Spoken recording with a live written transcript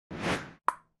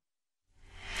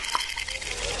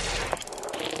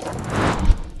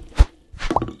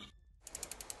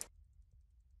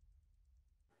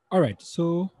All right,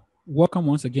 so welcome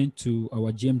once again to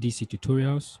our Gmdc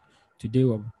tutorials. Today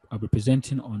I'll be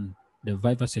presenting on the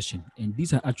Viva session, and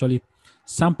these are actually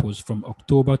samples from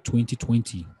October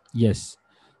 2020. Yes,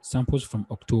 samples from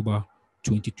October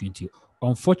 2020.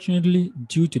 Unfortunately,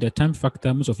 due to the time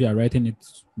factor, most of you are writing it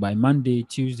by Monday,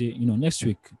 Tuesday, next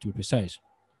week to be precise.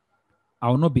 I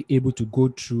will not be able to go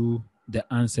through the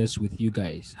answers with you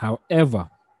guys. However,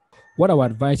 what I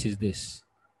would advise is this: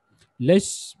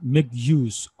 let's make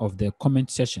use of the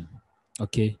comment section,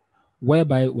 okay?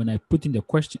 Whereby when I put in the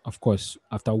question, of course,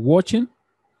 after watching,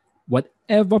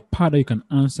 whatever part that you can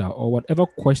answer or whatever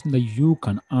question that you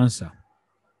can answer,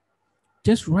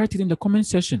 just write it in the comment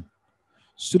section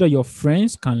so that your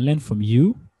friends can learn from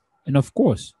you. And of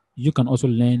course, you can also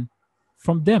learn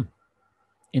from them.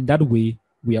 In that way,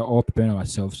 we are all preparing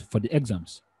ourselves for the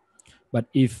exams. But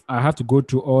if I have to go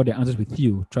through all the answers with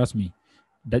you, trust me,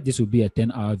 that this will be a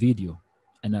 10-hour video.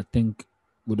 And I think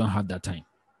we don't have that time.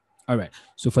 All right.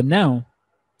 So for now,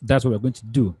 that's what we're going to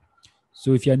do.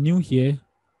 So if you're new here,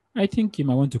 I think you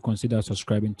might want to consider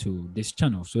subscribing to this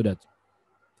channel so that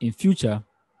in future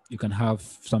you can have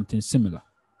something similar.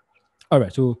 All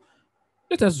right. So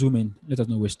let us zoom in. Let us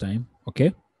not waste time.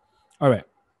 Okay. All right.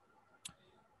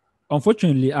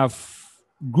 Unfortunately, I've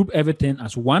grouped everything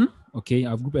as one. Okay.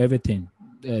 I've grouped everything.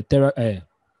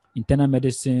 Internal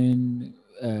medicine,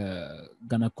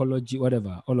 gynecology,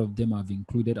 whatever. All of them have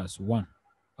included as one.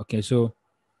 Okay. So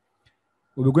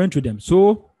we'll be going through them.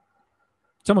 So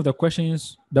some of the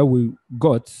questions that we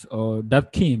got or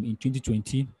that came in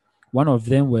 2020, one of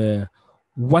them were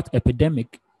what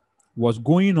epidemic was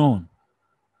going on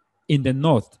in the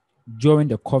north during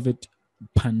the COVID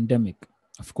pandemic.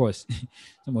 Of course,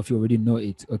 some of you already know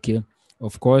it. Okay.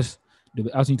 Of course, they'll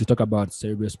be asking you to talk about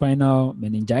cerebrospinal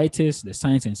meningitis, the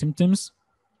signs and symptoms.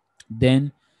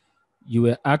 Then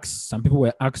some people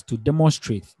were asked to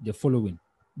demonstrate the following: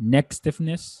 neck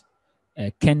stiffness,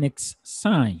 Kennex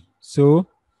sign. So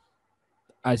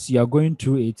as you are going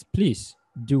through it, please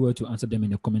do well to answer them in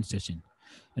the comment section.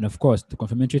 And of course, the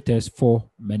confirmatory test for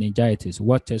meningitis.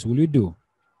 What test will you do?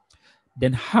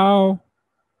 Then how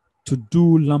to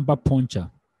do lumbar puncture.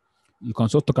 You can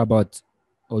also talk about,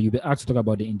 or you'll be asked to talk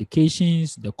about the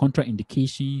indications, the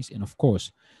contraindications, and of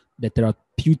course, the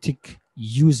therapeutic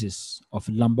uses of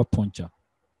lumbar puncture.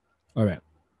 All right.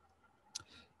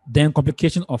 Then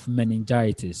complications of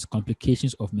meningitis.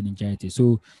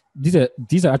 So these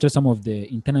are actually some of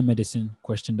the internal medicine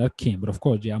questions that came, but of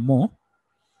course there are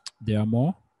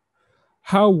more.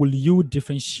 How will you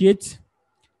differentiate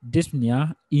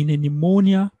dyspnea in a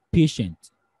pneumonia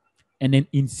patient and then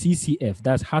in CCF,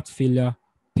 that's heart failure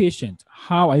patient?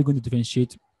 How are you going to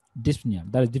differentiate dyspnea,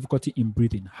 that is difficulty in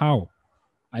breathing? How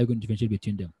are you going to differentiate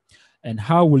between them? And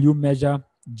how will you measure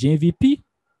JVP?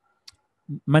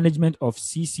 Management of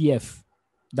CCF,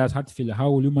 that's heart failure.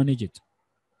 How will you manage it?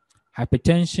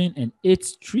 Hypertension and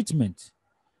its treatment.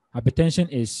 Hypertension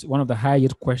is one of the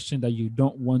highest questions that you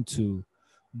don't want to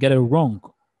get it wrong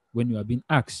when you are being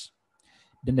asked.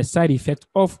 Then the side effect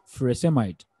of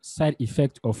furosemide.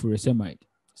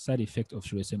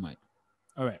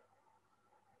 All right.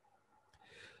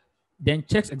 Then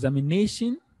chest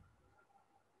examination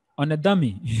on a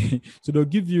dummy. So they'll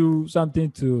give you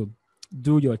something to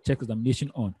do your chest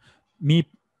examination on. Me,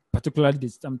 particularly,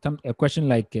 sometimes a question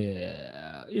like,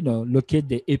 locate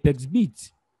the apex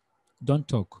beat. Don't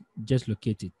talk, just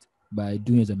locate it by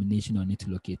doing examination on it to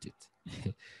locate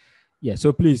it. Yeah,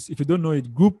 so please, if you don't know it,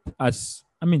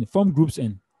 form groups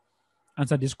and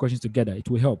answer these questions together. It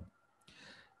will help.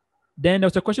 Then there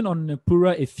was a question on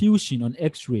pleural effusion on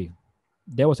X-ray.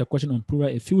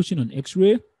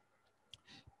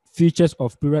 Features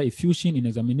of pleural effusion in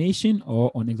examination or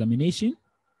on examination.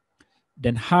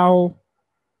 Then how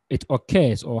it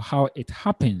occurs or how it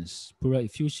happens, pleural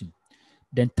effusion.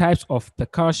 Then types of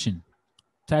percussion.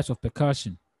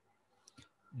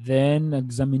 Then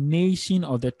examination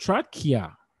of the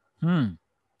trachea.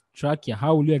 Trachea,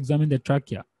 how will you examine the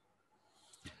trachea?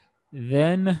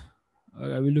 Then, what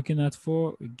are we looking at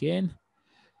for again?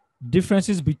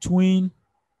 Differences between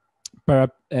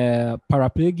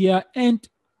paraplegia and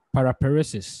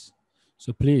paraparesis.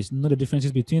 So please know the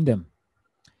differences between them.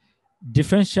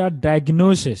 Differential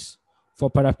diagnosis for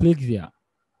paraplegia.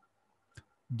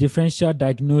 Differential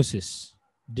diagnosis.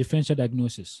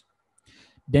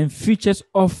 Then features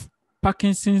of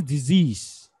Parkinson's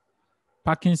disease.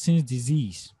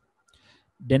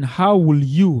 Then how will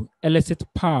you elicit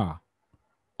power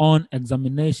on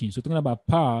examination? So talking about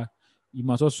power, you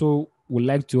would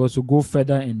like to also go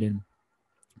further and then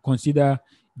consider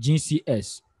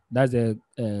GCS. That's the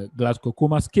Glasgow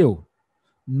Coma scale.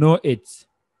 Know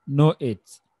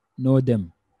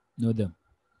them. Know them.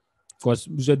 Because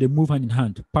they move hand in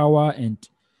hand. Power and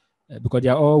because they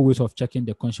are all ways of checking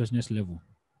the consciousness level.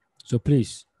 So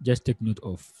please just take note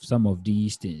of some of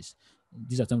these things.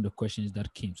 These are some of the questions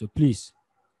that came. So please,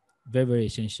 very, very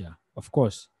essential. Of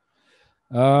course.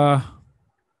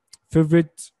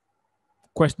 Favorite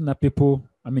question that people,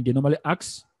 they normally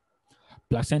ask: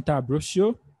 placenta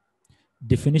abruptio,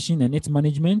 definition and its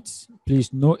management.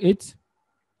 Please know it.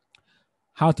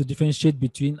 How to differentiate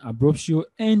between abruptio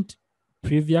and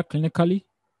previa clinically.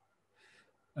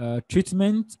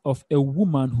 Treatment of a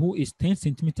woman who is 10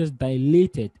 centimeters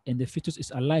dilated and the fetus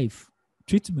is alive.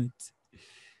 Treatment.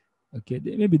 Okay,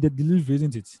 maybe the delivery,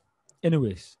 isn't it?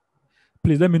 Anyways,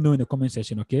 please let me know in the comment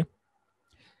section, okay?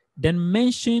 Then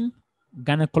mention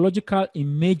gynecological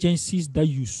emergencies that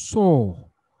you saw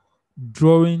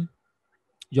during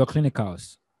your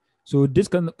clinicals. So this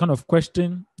kind of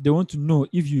question, they want to know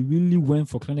if you really went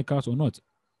for clinicals or not,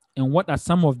 and what are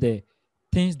some of the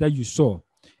things that you saw.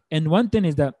 And one thing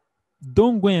is that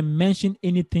don't go and mention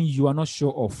anything you are not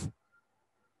sure of.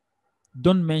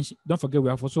 Don't forget we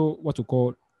have also what we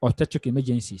call obstetric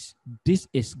emergencies. This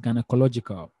is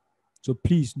gynecological. So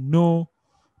please know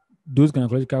those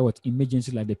gynecological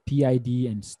emergencies like the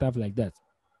PID and stuff like that.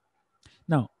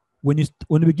 Now, when you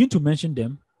begin to mention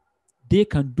them, they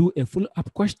can do a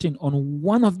follow-up question on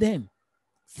one of them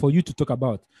for you to talk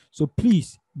about. So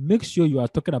please make sure you are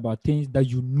talking about things that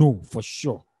you know for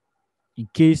sure, in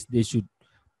case they should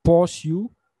pause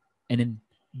you and then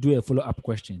do a follow-up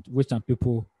question, which some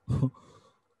people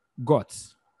got.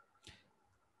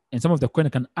 And some of the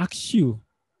questions can ask you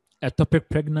ectopic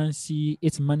pregnancy,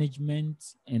 its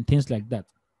management, and things like that.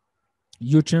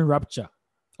 Uterine rupture,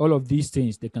 all of these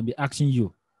things, they can be asking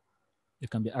you.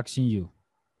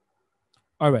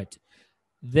 All right.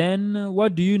 Then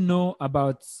what do you know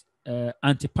about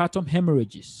antepartum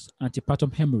hemorrhages?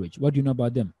 Antepartum hemorrhage, what do you know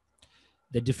about them?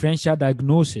 The differential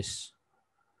diagnosis.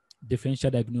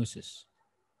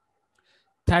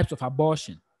 Types of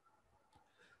abortion.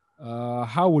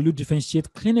 How will you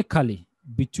differentiate clinically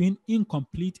between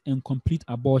incomplete and complete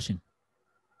abortion?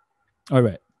 All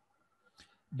right.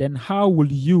 Then how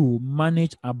will you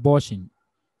manage abortion?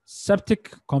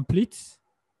 Septic complete,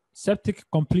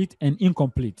 and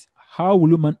incomplete. How will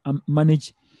you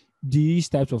manage these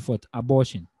types of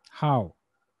abortion? How?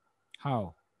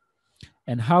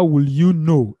 And how will you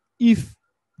know if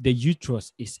the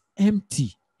uterus is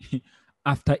empty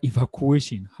after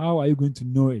evacuation? How are you going to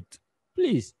know it?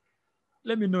 Please,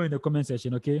 let me know in the comment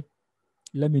section, okay?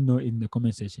 Let me know in the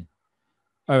comment section.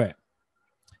 All right.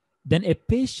 Then a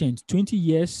patient 20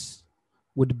 years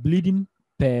with bleeding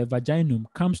per vaginum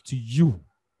comes to you.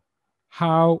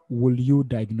 How will you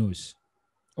diagnose?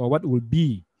 Or what will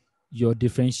be your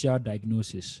differential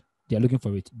diagnosis? They are looking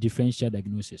for it, differential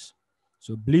diagnosis.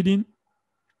 So bleeding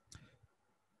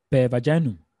per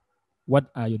vaginum, what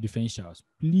are your differentials?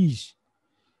 Please,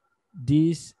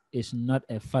 this is not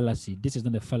a fallacy. This is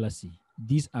not a fallacy.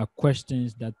 These are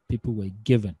questions that people were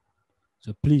given.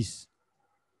 So please,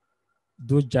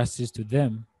 do justice to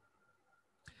them.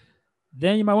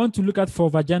 Then you might want to look at for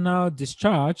vaginal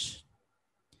discharge.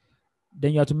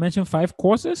 Then you have to mention 5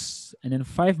 causes and then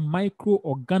 5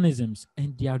 microorganisms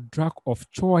and their drug of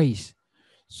choice.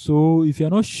 So if you're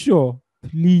not sure,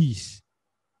 please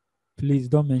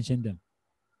don't mention them.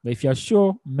 But if you're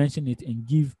sure, mention it and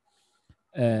give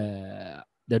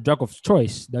the drug of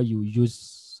choice that you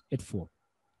use it for.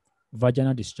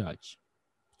 Vaginal discharge.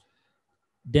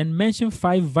 Then mention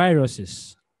 5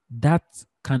 viruses that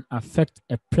can affect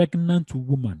a pregnant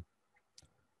woman.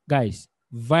 Guys,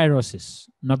 viruses,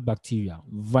 not bacteria,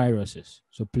 viruses.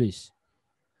 So please,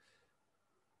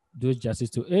 do justice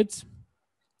to it.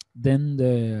 Then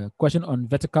the question on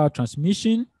vertical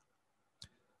transmission.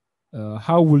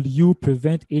 How will you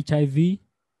prevent HIV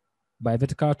by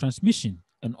vertical transmission?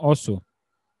 And also,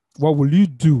 what will you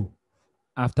do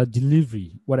after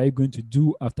delivery? What are you going to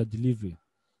do after delivery?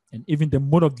 And even the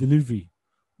mode of delivery.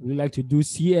 Would you like to do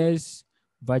CS,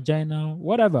 vaginal,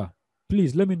 whatever?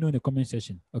 Please let me know in the comment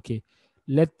section. Okay,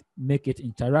 let's make it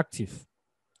interactive.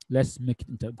 Let's make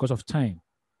it because of time.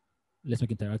 Let's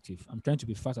make it interactive. I'm trying to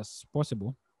be fast as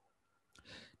possible.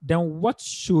 Then what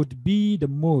should be the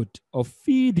mode of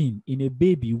feeding in a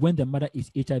baby when the mother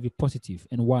is HIV positive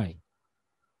and why?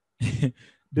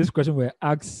 This question were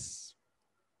asked.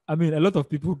 A lot of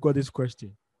people got this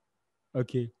question.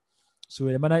 Okay. So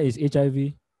the mother is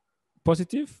HIV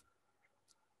positive.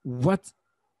 What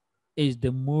is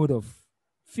the mode of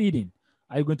feeding?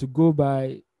 Are you going to go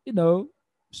by,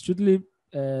 strictly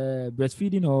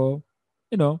breastfeeding or,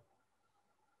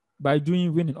 by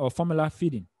doing weaning or formula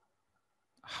feeding?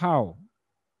 How?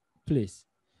 Please.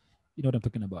 You know what I'm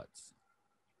talking about.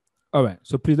 All right.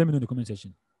 So please let me know in the comment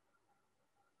section.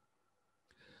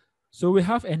 So we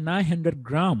have a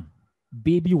 900-gram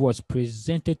baby was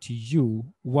presented to you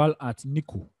while at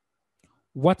NICU.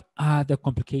 What are the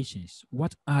complications?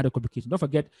 What are the complications? Don't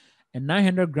forget, a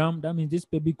 900-gram, that means this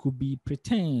baby could be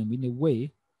preterm in a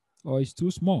way, or it's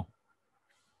too small.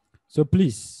 So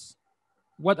please,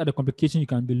 what are the complications you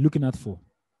can be looking out for?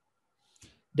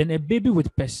 Then a baby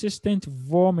with persistent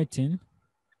vomiting,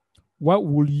 what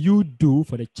will you do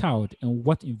for the child and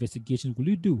what investigations will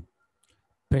you do?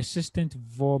 Persistent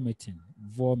vomiting.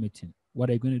 What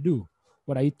are you going to do?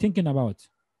 What are you thinking about?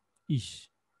 Ish.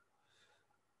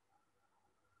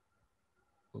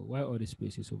 Oh, why all the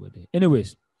spaces over there?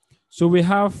 Anyways, so we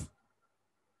have,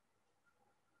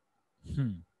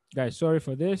 guys, sorry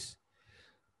for this.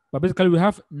 But basically we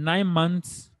have 9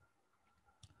 months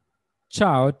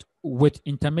child with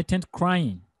intermittent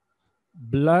crying,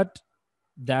 blood,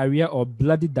 diarrhea or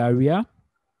bloody diarrhea.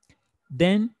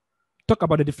 Then talk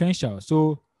about the differential.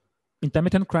 So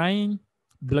intermittent crying,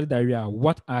 blood diarrhea.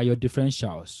 What are your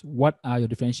differentials?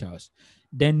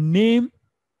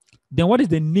 Then what is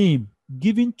the name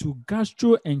given to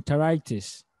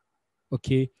gastroenteritis,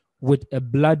 okay, with a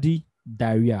bloody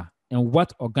diarrhea, and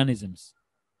what organisms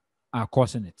are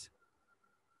causing it?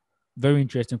 Very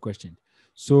interesting question.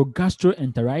 So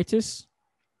gastroenteritis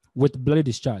with bloody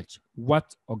discharge,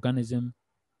 what organism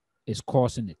is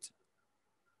causing it?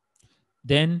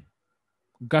 Then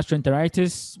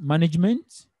gastroenteritis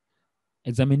management,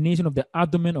 examination of the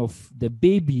abdomen of the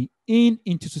baby in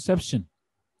intussusception.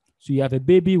 So you have a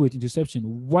baby with intussusception.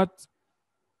 What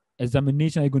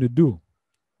examination are you going to do?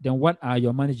 Then what are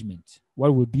your management?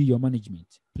 What will be your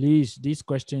management? Please, these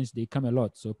questions, they come a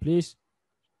lot. So please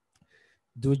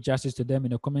do justice to them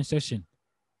in the comment section.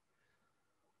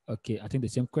 Okay, I think the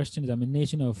same question,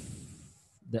 examination of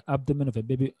the abdomen of a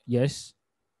baby. Yes.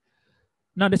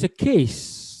 Now there's a case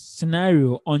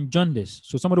scenario on jaundice.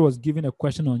 So somebody was given a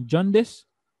question on jaundice.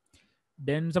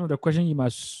 Then some of the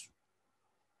questions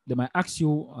they might ask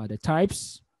you are the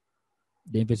types,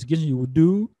 the investigation you would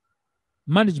do,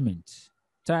 management,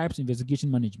 types, investigation,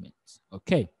 management.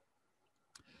 Okay.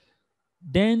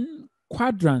 Then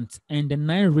quadrant and the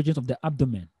 9 regions of the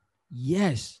abdomen.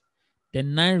 Yes, the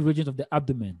 9 regions of the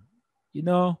abdomen. You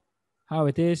know how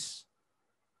it is.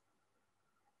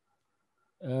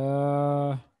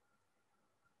 I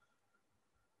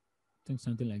think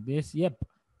something like this. Yep,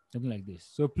 something like this.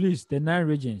 So please, the 9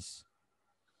 regions.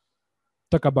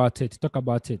 Talk about it.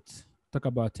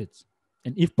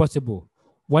 And if possible,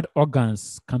 what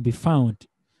organs can be found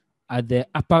at the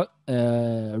upper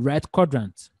right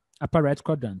quadrant,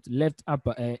 left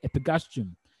upper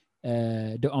epigastrium,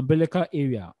 the umbilical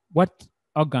area? What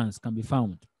organs can be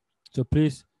found? So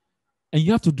please, and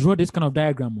you have to draw this kind of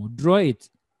diagram or draw it.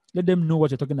 Let them know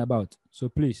what you're talking about. So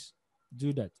please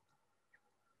do that.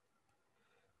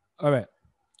 All right.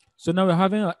 So now we're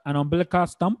having an umbilical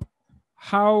stump.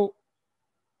 So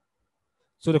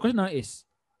the question now is,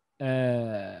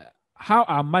 how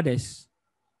are mothers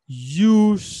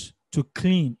used to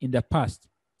clean in the past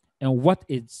and what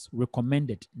is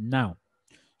recommended now?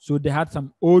 So they had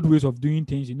some old ways of doing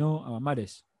things, our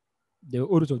mothers, the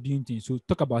old ways of doing things. So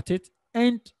talk about it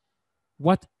and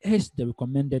what is the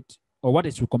recommended or what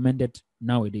is recommended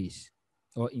nowadays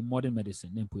or in modern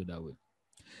medicine, let me put it that way.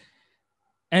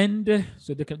 And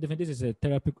so this is a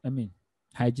therapy,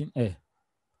 hygiene,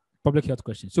 public health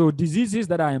question. So diseases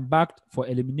that are embarked for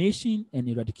elimination and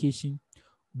eradication,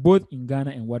 both in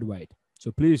Ghana and worldwide.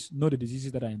 So please know the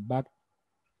diseases that are embarked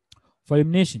for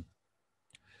elimination.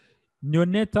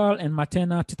 Neonatal and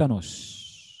maternal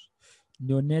tetanus.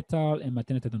 Know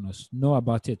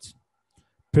about it.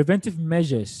 Preventive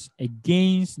measures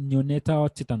against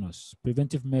neonatal tetanus.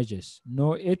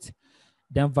 Know it.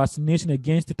 Then vaccination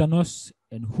against tetanus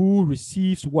and who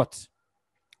receives what.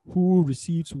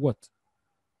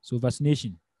 So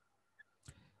vaccination.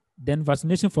 Then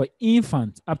vaccination for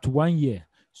infants up to 1 year.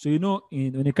 So,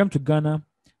 when it comes to Ghana,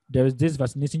 there is this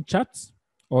vaccination chart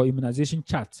or immunization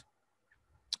chart.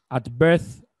 At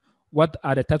birth, what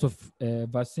are the types of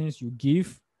vaccines you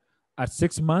give at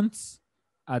 6 months,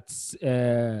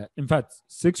 in fact,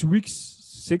 6 weeks,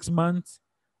 6 months,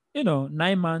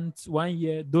 9 months, 1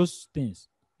 year, those things.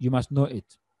 You must know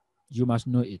it.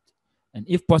 And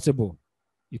if possible,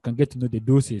 you can get to know the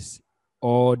doses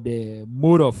or the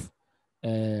mode of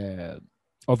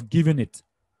giving it.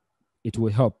 It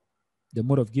will help. The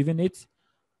mode of giving it,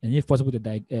 and if possible,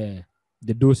 the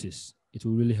doses. It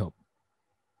will really help.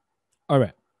 All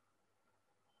right.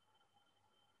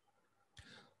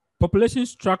 Population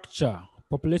structure.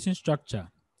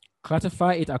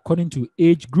 Classify it according to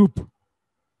age group.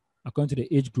 according to the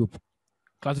age group.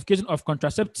 Classification of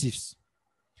contraceptives,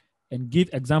 and give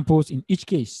examples in each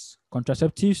case.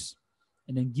 Contraceptives,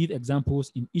 and then give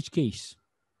examples in each case.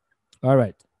 All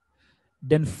right.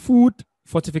 Then food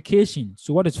fortification.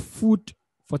 So what is food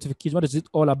fortification? What is it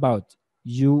all about?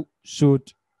 You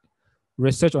should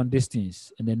research on these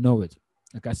things and then know it.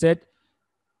 Like I said,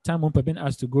 time won't permit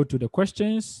us to go to the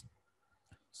questions.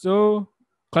 So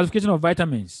classification of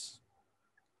vitamins.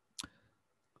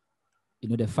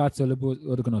 The fat soluble,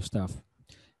 all the kind of stuff.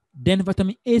 Then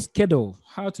vitamin A schedule,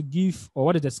 how to give, or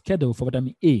what is the schedule for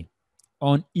vitamin A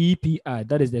on EPI,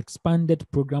 that is the expanded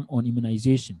program on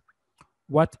immunization.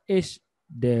 What is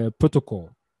the protocol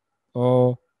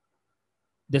or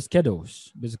the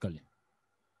schedules, basically?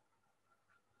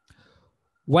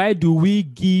 Why do we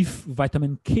give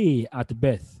vitamin K at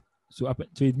birth? So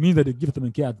it means that they give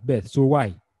vitamin K at birth. So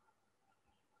why?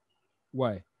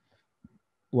 Why?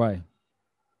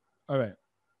 All right.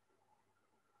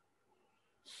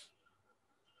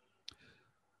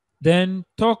 Then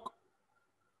talk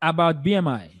about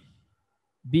BMI.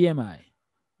 BMI,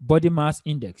 body mass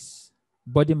index.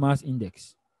 Body mass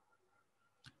index.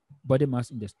 Body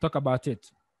mass index. Talk about it.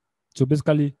 So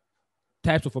basically,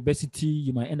 types of obesity,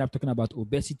 you might end up talking about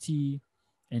obesity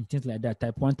and things like that.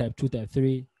 Type 1, type 2, type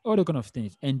 3, all those kind of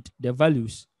things. And the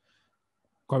values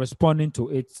corresponding to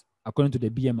it according to the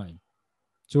BMI.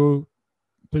 So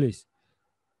please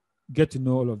get to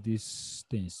know all of these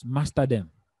things. Master them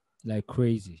like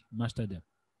crazy. Master them.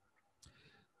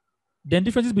 Then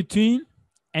differences between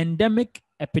endemic,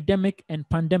 epidemic, and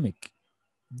pandemic.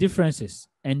 Differences: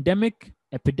 endemic,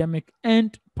 epidemic,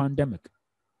 and pandemic.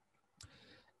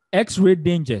 X-ray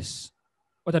dangers.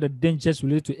 What are the dangers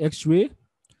related to X-ray?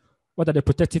 What are the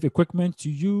protective equipment to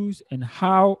use? And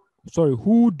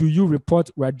who do you report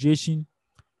radiation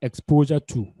exposure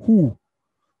to? Who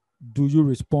do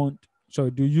you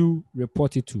do you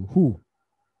report it to? Who?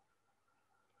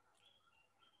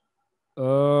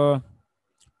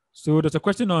 So there's a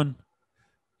question on,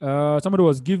 somebody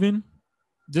was given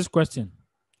this question.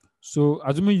 So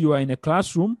assuming you are in a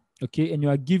classroom, okay, and you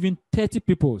are given 30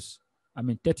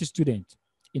 students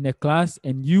in a class,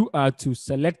 and you are to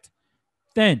select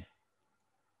 10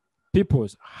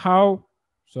 peoples. How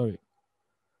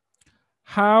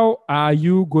are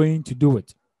you going to do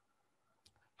it?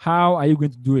 How are you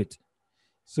going to do it?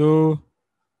 So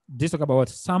this talk about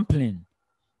sampling.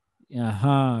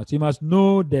 So you must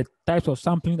know the types of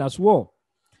sampling as well.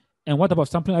 And what about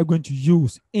sampling are you going to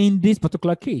use in this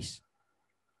particular case?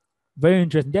 Very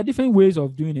interesting. There are different ways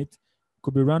of doing it. It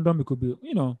could be random. It could be,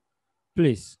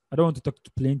 please. I don't want to talk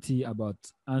plenty about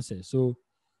answers. So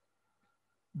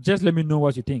just let me know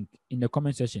what you think in the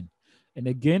comment section. And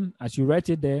again, as you write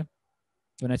it there,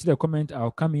 when I see the comment,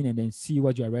 I'll come in and then see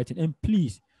what you are writing. And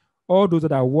please, all those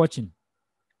that are watching,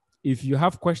 if you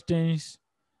have questions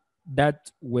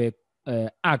that were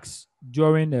asked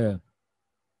during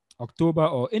October,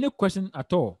 or any question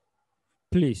at all,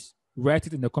 please write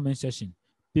it in the comment section.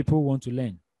 People want to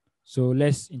learn. So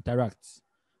let's interact,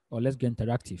 or let's get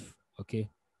interactive. Okay.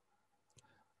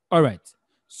 All right.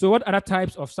 So what other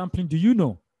types of sampling do you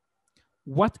know?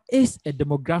 What is a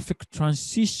demographic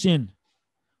transition?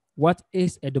 What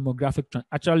is a demographic transition?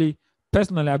 Actually,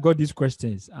 personally, I got these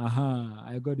questions.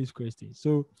 I got these questions.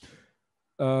 So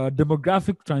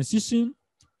demographic transition.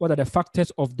 What are the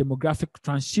factors of demographic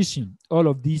transition? All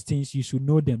of these things, you should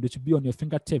know them. They should be on your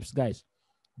fingertips, guys.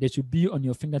 They should be on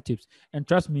your fingertips. And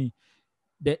trust me,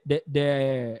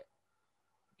 the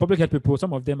public health people,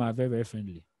 some of them are very, very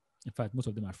friendly. In fact, most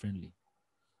of them are friendly.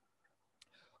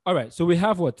 All right, so we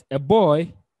have what? A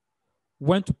boy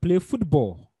went to play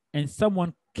football and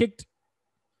someone kicked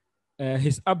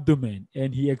his abdomen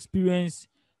and he experienced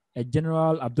a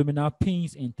general abdominal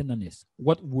pains and tenderness.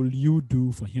 What will you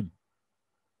do for him?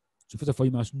 So first of all,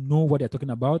 you must know what they're talking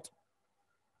about.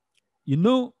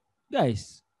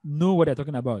 Guys, know what they're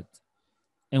talking about.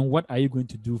 And what are you going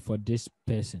to do for this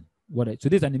person? So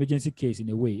this is an emergency case in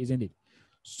a way, isn't it?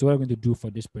 So what are you going to do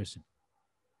for this person?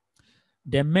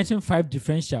 They mention 5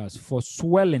 differentials for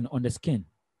swelling on the skin.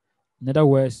 In other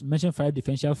words, mention 5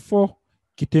 differentials for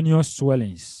cutaneous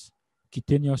swellings.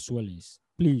 Cutaneous swellings.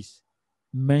 Please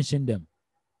mention them.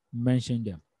 Mention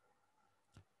them.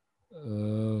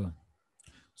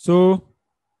 So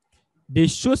they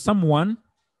show someone,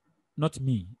 not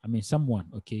me, someone,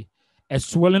 okay, a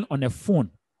swelling on a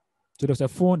phone. So there's a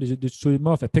phone, they show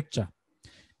more of a picture.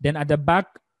 Then at the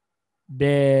back,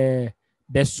 the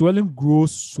swelling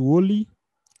grows slowly,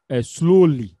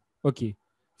 okay,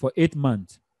 for 8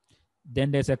 months.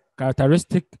 Then there's a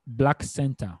characteristic black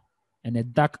center and a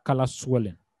dark color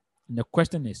swelling. And the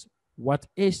question is, what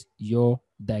is your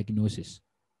diagnosis?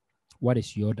 What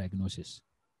is your diagnosis?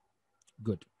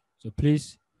 Good. So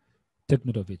please take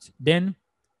note of it. Then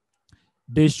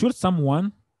they showed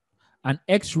someone an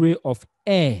X-ray of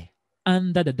air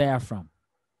under the diaphragm.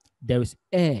 There is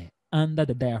air under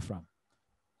the diaphragm.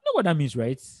 You know what that means,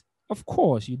 right? Of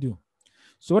course you do.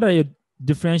 So what are your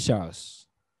differentials?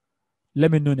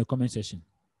 Let me know in the comment section.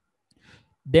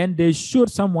 Then they showed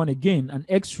someone again an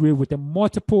X-ray with a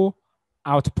multiple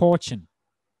outportion.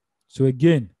 So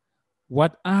again,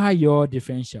 what are your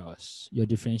differentials? Your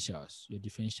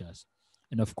differentials.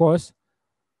 And of course,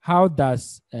 how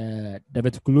does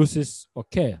diverticulosis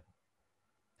occur?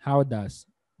 How does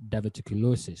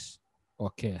diverticulosis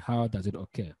occur? How does it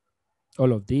occur?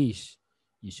 All of these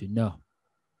you should know.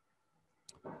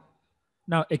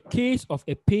 Now, a case of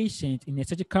a patient in a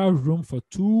surgical room for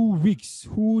 2 weeks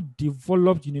who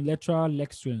developed unilateral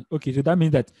leg swelling. Okay, so that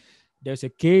means that there's a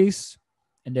case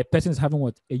and the person is having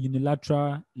what? A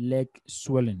unilateral leg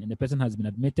swelling, and the person has been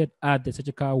admitted at the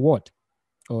surgical ward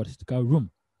or the surgical room.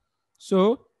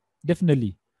 So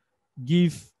definitely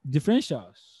give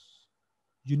differentials.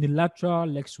 Unilateral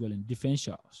leg swelling,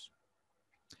 differentials.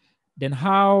 Then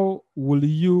how will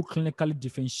you clinically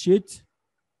differentiate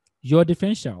your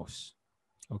differentials?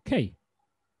 Okay.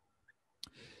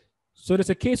 So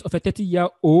there's a case of a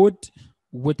 30-year-old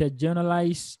with a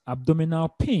generalized abdominal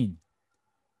pain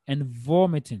and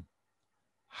vomiting.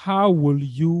 How will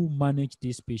you manage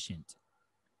this patient?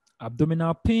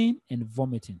 Abdominal pain and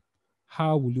vomiting.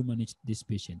 How will you manage this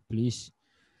patient? Please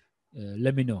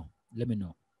let me know. Let me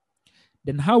know.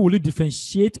 Then how will you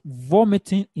differentiate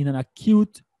vomiting in an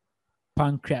acute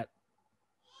pancreatic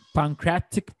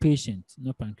patient,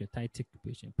 not pancreatitic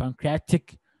patient,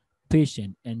 pancreatic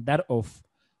patient, and that of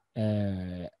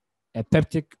a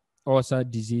peptic ulcer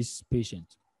disease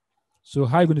patient? So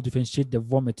how are you going to differentiate the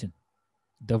vomiting?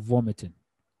 The vomiting.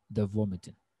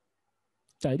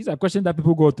 So these are questions that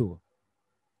people go to.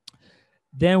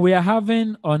 Then we are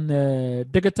having on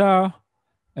digital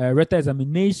rectal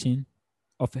examination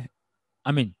of,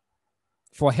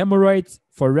 for hemorrhoids,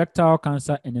 for rectal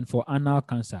cancer, and then for anal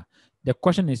cancer. The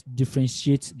question is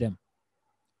differentiate them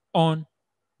on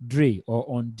DRE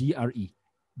or on DRE.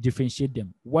 Differentiate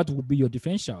them. What would be your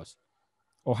differentials?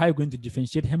 Or how are you going to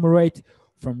differentiate hemorrhoid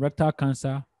from rectal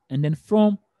cancer and then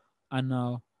from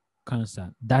anal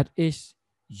cancer? That is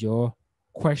your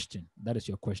question.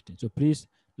 So please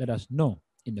let us know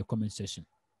in the comment section.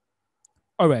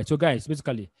 All right. So guys,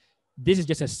 basically, this is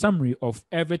just a summary of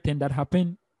everything that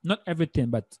happened. Not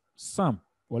everything, but some,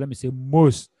 or let me say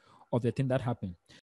most of the thing that happened.